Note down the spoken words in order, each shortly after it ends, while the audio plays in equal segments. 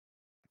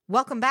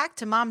Welcome back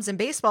to Moms in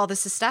Baseball.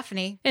 This is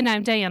Stephanie. And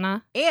I'm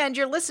Diana. And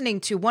you're listening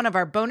to one of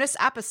our bonus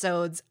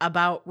episodes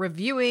about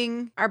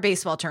reviewing our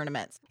baseball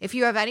tournaments. If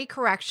you have any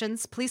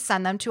corrections, please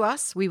send them to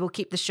us. We will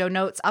keep the show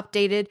notes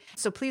updated,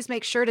 so please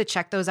make sure to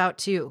check those out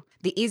too.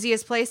 The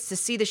easiest place to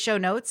see the show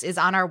notes is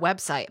on our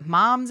website,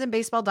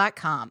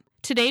 momsinbaseball.com.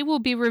 Today we'll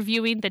be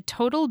reviewing the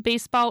Total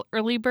Baseball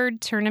Early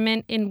Bird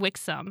Tournament in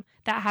Wixom.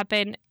 That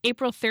happened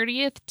April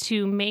 30th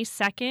to May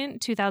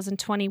 2nd,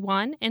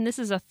 2021, and this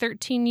is a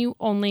 13U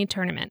only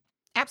tournament.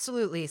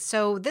 Absolutely.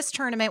 So this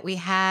tournament, we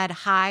had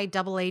high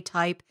AA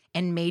type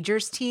and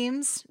majors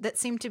teams that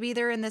seem to be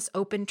there in this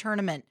open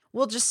tournament.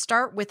 We'll just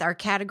start with our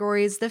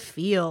categories, the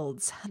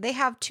fields. They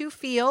have two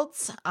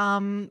fields,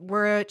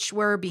 which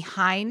were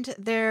behind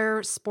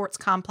their sports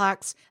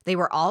complex. They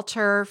were all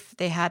turf.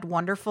 They had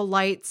wonderful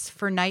lights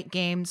for night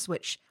games,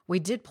 which we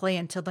did play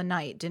until the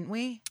night, didn't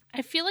we?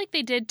 I feel like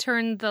they did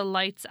turn the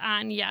lights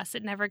on. Yes,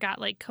 it never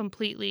got like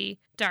completely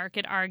dark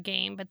at our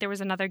game, but there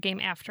was another game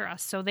after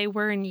us, so they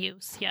were in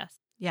use, yes.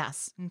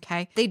 Yes.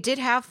 Okay. They did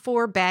have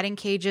 4 batting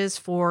cages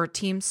for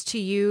teams to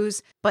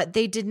use, but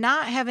they did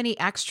not have any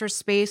extra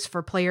space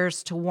for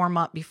players to warm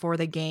up before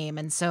the game.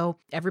 And so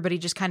everybody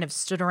just kind of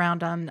stood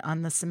around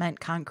on the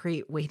cement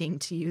concrete waiting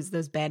to use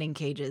those batting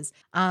cages.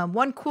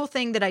 One cool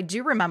thing that I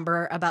do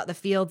remember about the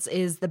fields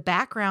is the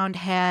background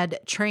had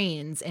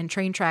trains and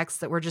train tracks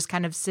that were just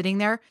kind of sitting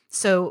there.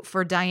 So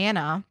for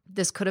Diana,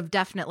 this could have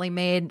definitely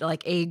made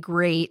like a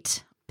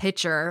great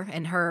picture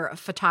in her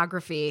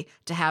photography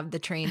to have the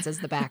trains as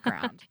the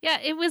background. Yeah,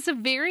 it was a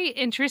very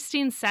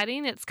interesting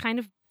setting. It's kind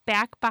of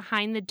back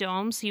behind the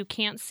dome, so you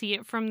can't see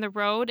it from the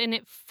road, and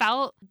it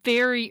felt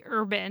very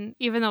urban,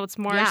 even though it's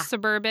more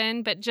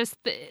suburban. But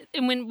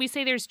and when we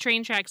say there's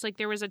train tracks, like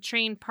there was a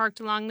train parked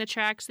along the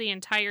tracks the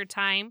entire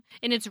time,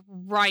 and it's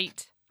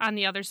right on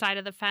the other side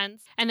of the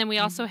fence. And then we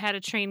also had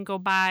a train go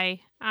by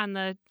on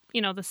the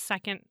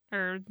second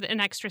or an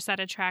extra set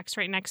of tracks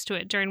right next to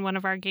it during one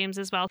of our games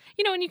as well.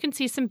 And you can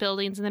see some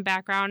buildings in the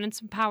background and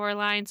some power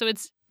lines. So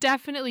it's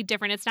definitely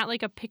different. It's not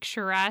like a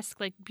picturesque,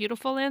 like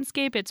beautiful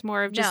landscape. It's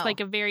more of just like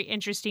a very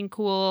interesting,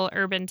 cool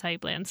urban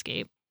type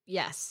landscape.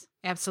 Yes,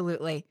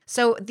 absolutely.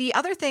 So the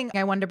other thing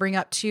I wanted to bring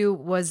up too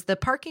was the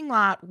parking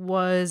lot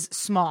was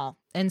small.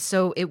 And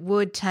so it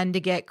would tend to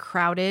get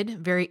crowded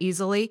very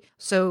easily.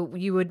 So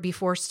you would be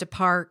forced to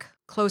park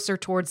closer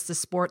towards the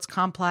sports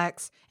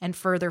complex and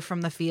further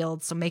from the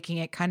field. So making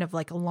it kind of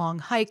like a long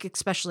hike,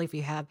 especially if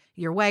you have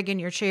your wagon,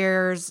 your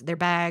chairs, their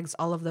bags,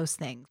 all of those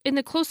things. And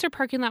the closer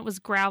parking lot was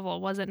gravel,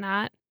 was it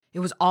not? It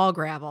was all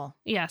gravel.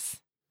 Yes.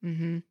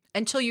 Mm-hmm.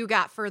 Until you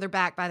got further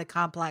back by the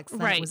complex,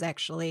 then it was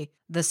actually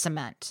the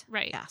cement.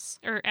 Right. Yes.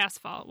 Or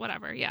asphalt,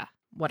 whatever. Yeah.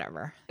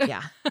 Whatever.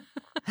 Yeah.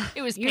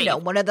 It was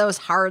one of those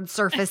hard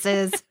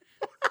surfaces.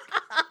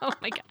 Oh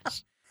my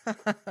gosh.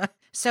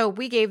 So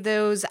we gave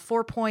those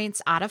 4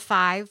 points out of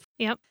 5.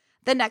 Yep.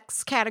 The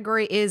next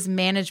category is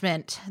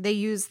management. They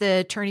use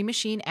the Tourney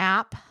Machine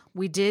app.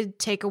 We did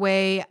take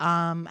away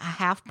a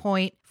half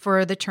point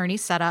for the tourney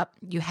setup.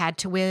 You had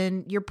to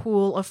win your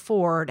pool of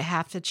 4 to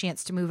have the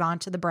chance to move on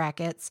to the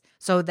brackets.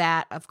 So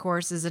that, of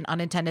course, is an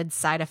unintended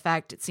side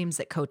effect. It seems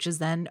that coaches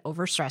then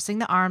overstressing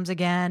the arms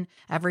again.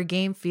 Every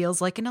game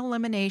feels like an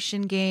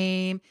elimination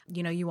game.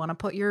 You want to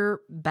put your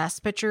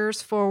best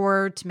pitchers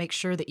forward to make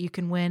sure that you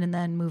can win and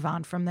then move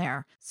on from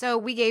there. So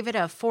we gave it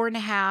a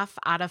 4.5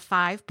 out of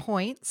 5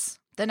 points.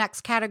 The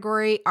next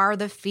category are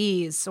the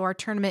fees. So our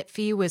tournament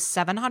fee was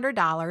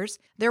 $700.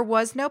 There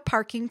was no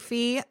parking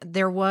fee.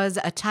 There was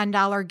a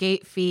 $10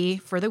 gate fee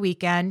for the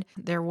weekend.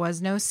 There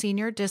was no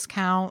senior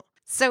discount.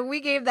 So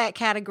we gave that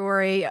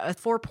category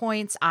 4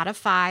 points out of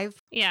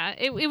 5. Yeah,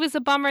 it was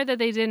a bummer that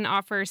they didn't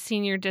offer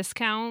senior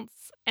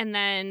discounts. And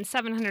then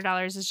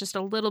 $700 is just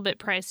a little bit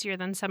pricier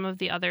than some of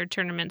the other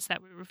tournaments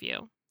that we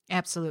review.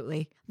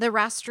 Absolutely. The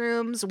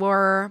restrooms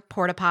were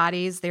porta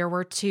potties. There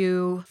were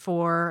 2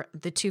 for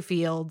the 2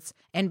 fields.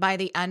 And by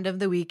the end of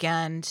the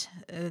weekend,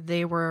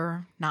 they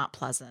were not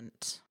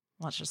pleasant.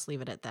 Let's just leave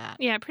it at that.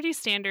 Yeah, pretty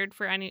standard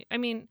for any. I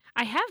mean,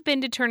 I have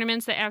been to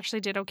tournaments that actually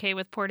did okay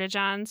with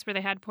porta-johns, where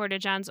they had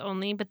porta-johns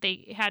only, but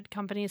they had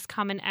companies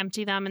come and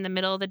empty them in the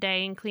middle of the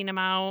day and clean them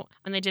out,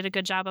 and they did a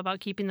good job about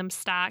keeping them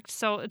stocked.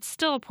 So it's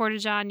still a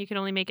porta-john. You can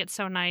only make it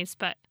so nice,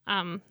 but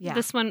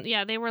this one,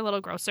 they were a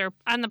little grosser.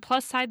 On the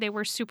plus side, they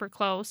were super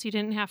close. You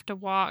didn't have to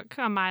walk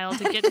a mile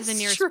to get to the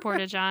nearest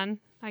porta-john,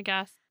 I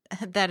guess.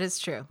 That is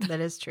true.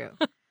 That is true.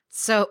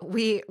 So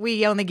we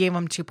only gave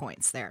them 2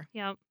 points there.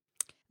 Yep.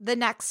 The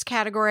next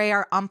category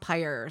are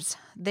umpires.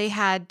 They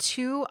had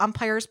 2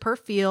 umpires per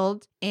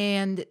field,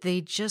 and they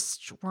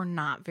just were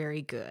not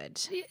very good.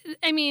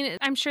 I mean,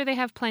 I'm sure they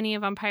have plenty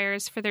of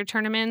umpires for their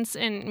tournaments,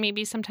 and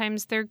maybe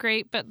sometimes they're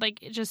great, but like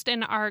just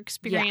in our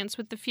experience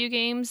with the few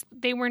games,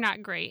 they were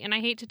not great. And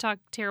I hate to talk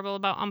terrible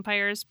about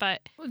umpires,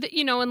 but,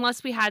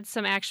 unless we had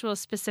some actual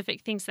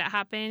specific things that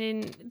happened,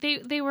 and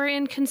they were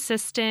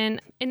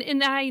inconsistent.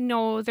 And I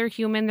know they're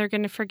human, they're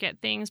going to forget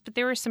things, but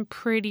there were some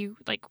pretty,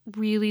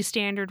 really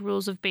standard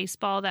rules of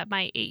baseball that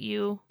might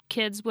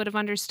kids would have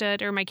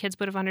understood, or my kids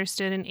would have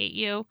understood in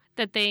 8U,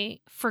 that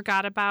they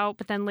forgot about,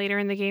 but then later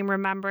in the game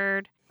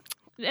remembered.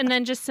 And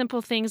then just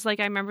simple things like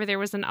I remember there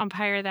was an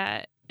umpire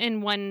that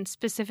in one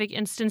specific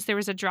instance, there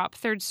was a drop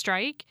third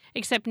strike,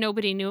 except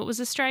nobody knew it was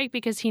a strike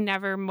because he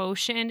never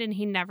motioned and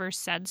he never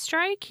said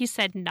strike. He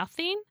said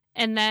nothing.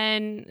 And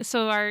then,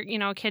 so our,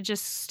 kid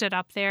just stood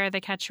up there.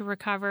 The catcher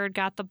recovered,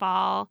 got the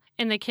ball,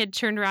 and the kid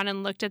turned around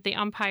and looked at the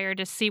umpire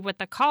to see what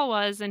the call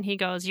was. And he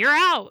goes, "You're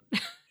out."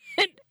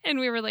 And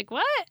we were like,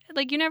 "What?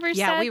 Like, you never said..."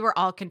 Yeah, we were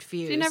all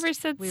confused. You never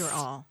said we were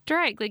all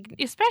strike. Like,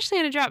 especially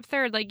in a drop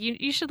third, like,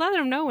 you should let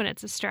them know when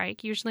it's a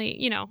strike,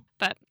 usually,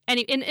 But,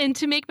 and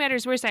to make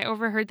matters worse, I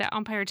overheard that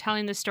umpire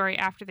telling the story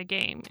after the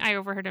game. I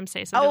overheard him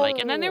say something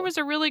and then there was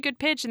a really good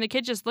pitch, and the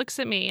kid just looks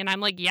at me, and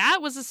I'm like, "Yeah,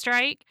 it was a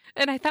strike."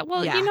 And I thought,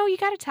 well, you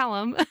got to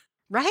tell him.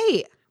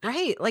 Right.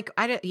 Like,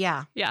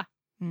 yeah. Yeah.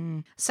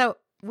 So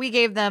we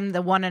gave them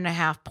the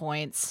 1.5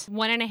 points.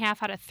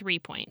 1.5 out of 3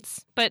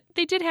 points. But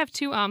they did have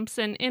 2 umps,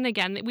 and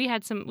again, we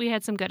had some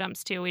good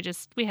umps too.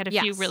 We had a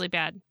few really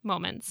bad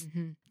moments.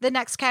 Mm-hmm. The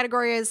next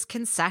category is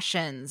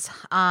concessions.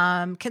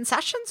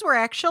 Concessions were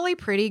actually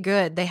pretty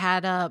good. They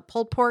had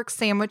pulled pork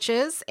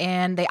sandwiches,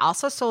 and they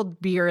also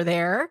sold beer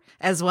there,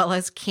 as well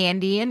as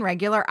candy and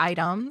regular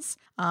items.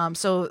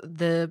 So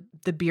the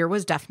beer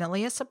was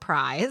definitely a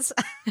surprise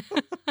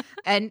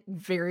and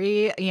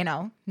very,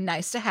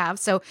 nice to have.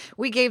 So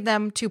we gave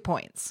them 2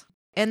 points.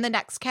 And the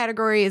next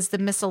category is the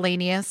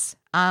miscellaneous.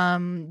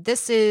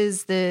 This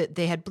is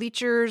they had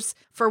bleachers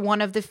for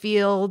one of the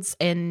fields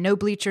and no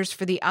bleachers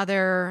for the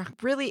other.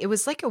 Really, it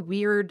was like a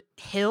weird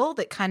hill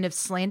that kind of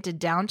slanted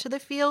down to the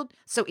field.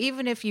 So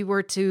even if you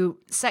were to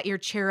set your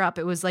chair up,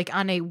 it was like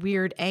on a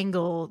weird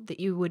angle that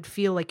you would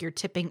feel like you're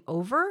tipping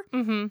over.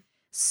 Mm-hmm.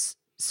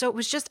 So it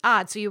was just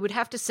odd. So you would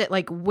have to sit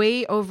like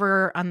way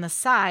over on the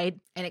side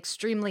and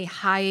extremely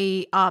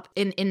high up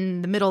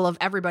in the middle of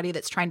everybody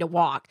that's trying to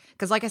walk.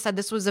 Because like I said,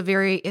 this was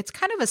it's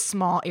kind of a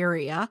small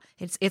area.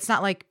 It's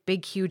not like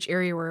big, huge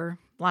area where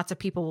lots of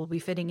people will be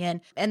fitting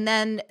in. And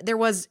then there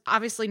was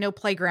obviously no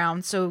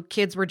playground. So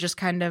kids were just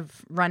kind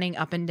of running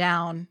up and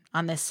down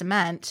on this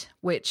cement,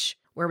 where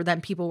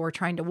then people were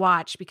trying to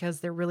watch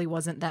because there really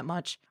wasn't that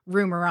much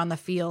room around the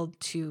field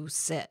to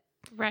sit.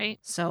 Right.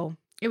 So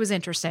it was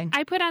interesting.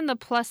 I put on the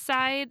plus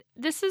side,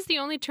 this is the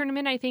only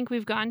tournament I think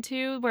we've gone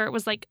to where it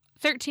was like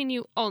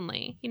 13U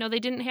only. They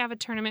didn't have a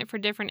tournament for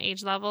different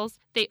age levels.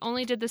 They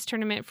only did this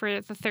tournament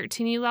for the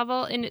 13U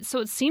level. And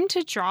so it seemed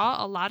to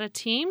draw a lot of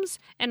teams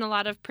and a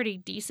lot of pretty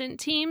decent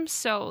teams.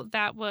 So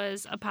that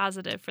was a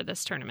positive for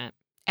this tournament.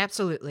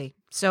 Absolutely.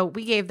 So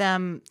we gave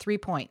them 3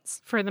 points.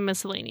 For the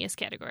miscellaneous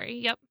category.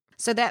 Yep.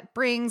 So that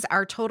brings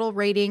our total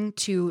rating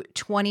to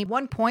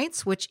 21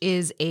 points, which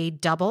is a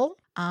double.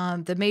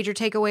 The major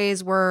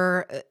takeaways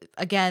were,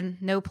 again,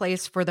 no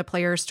place for the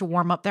players to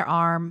warm up their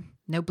arm,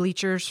 no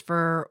bleachers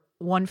for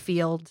one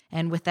field.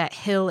 And with that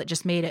hill, it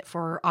just made it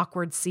for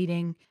awkward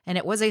seating. And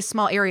it was a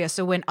small area.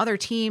 So when other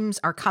teams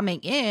are coming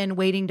in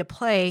waiting to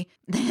play,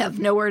 they have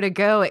nowhere to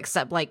go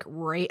except like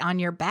right on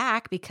your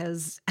back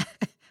because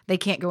they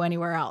can't go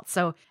anywhere else.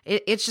 So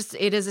it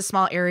is a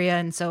small area.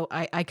 And so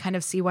I kind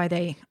of see why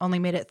they only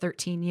made it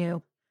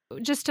 13U.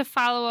 Just to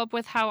follow up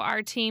with how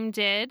our team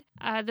did,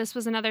 this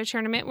was another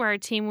tournament where our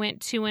team went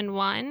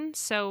 2-1.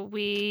 So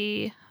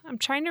I'm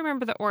trying to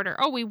remember the order.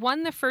 We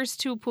won the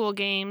first 2 pool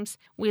games.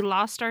 We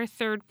lost our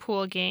 3rd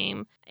pool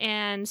game.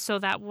 And so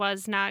that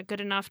was not good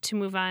enough to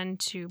move on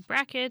to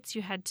brackets.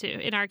 You had to,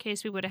 in our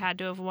case, we would have had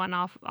to have won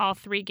all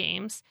 3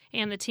 games.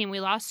 And the team we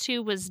lost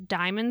to was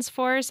Diamonds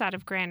Force out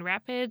of Grand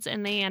Rapids,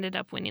 and they ended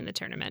up winning the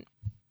tournament.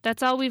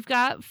 That's all we've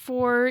got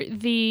for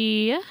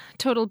the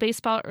Total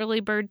Baseball Early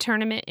Bird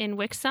Tournament in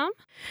Wixom.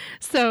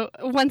 So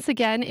once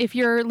again, if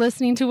you're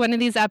listening to one of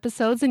these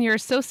episodes and you're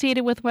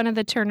associated with one of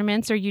the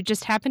tournaments, or you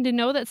just happen to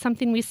know that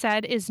something we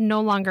said is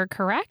no longer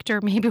correct,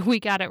 or maybe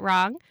we got it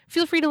wrong,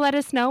 feel free to let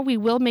us know. We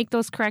will make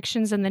those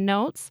corrections in the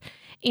notes.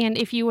 And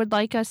if you would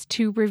like us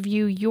to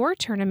review your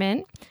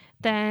tournament,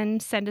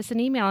 then send us an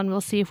email and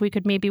we'll see if we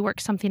could maybe work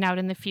something out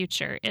in the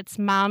future. It's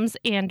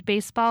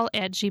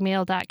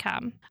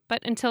momsandbaseball@gmail.com.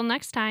 But until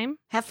next time,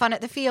 have fun at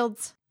the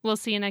fields. We'll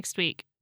see you next week.